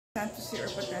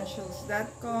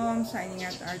fantasyourpotentials.com, signing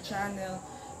out our channel.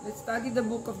 Let's study the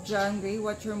book of John Gray,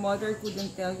 What Your Mother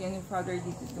Couldn't Tell You and Your Father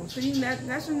Didn't Know. So yung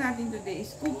lesson natin today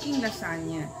is cooking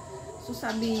lasagna. So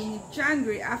sabi ni John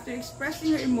Gray, after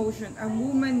expressing her emotion, a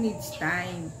woman needs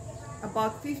time.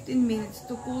 About 15 minutes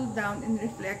to cool down and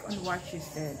reflect on what she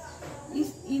said.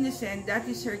 Is innocent, that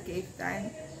is her cave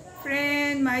time.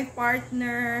 Friend, my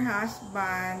partner,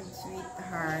 husband,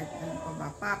 sweetheart, ano pa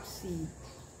ba, Papsi.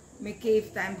 May cave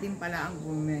time din pala ang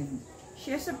woman. She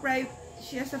has a private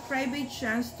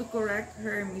chance to correct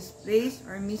her misplaced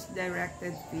or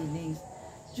misdirected feelings.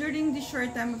 During this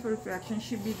short time of reflection,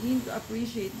 she begins to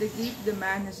appreciate the gift the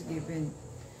man has given.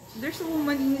 So there's a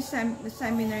woman in the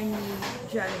seminar ni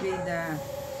John Gray that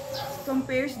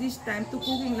compares this time to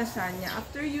cooking lasagna.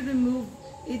 After you remove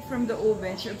it from the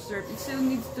oven, she observed it still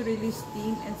needs to release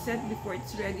steam and set before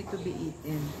it's ready to be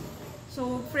eaten.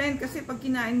 So, friend, kasi pag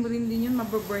kinain mo rin din yun,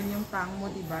 mababurn yung tang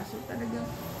mo, diba? So, talagang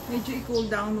medyo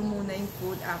i-cool down mo muna yung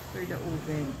food after the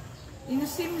oven. In a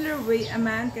similar way, a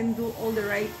man can do all the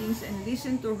right things and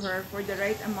listen to her for the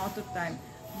right amount of time.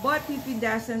 But if he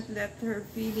doesn't let her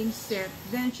feelings set,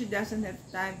 then she doesn't have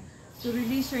time to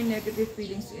release her negative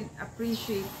feelings and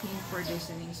appreciate him for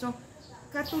listening. So,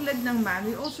 katulad ng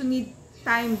man, we also need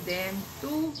time then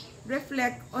to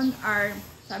reflect on our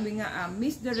sabi nga,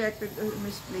 misdirected or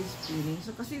misplaced feelings.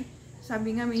 So, kasi,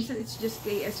 sabi nga, minsan, it's just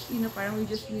KSP, no? Parang we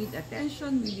just need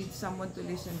attention, we need someone to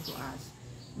listen to us.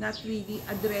 Not really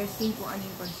addressing kung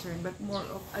anong concern, but more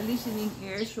of a listening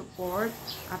ear, support,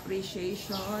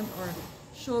 appreciation, or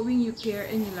showing you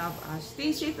care and you love us.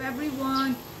 Stay safe,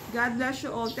 everyone. God bless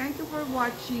you all. Thank you for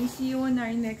watching. See you in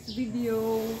our next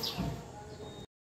video.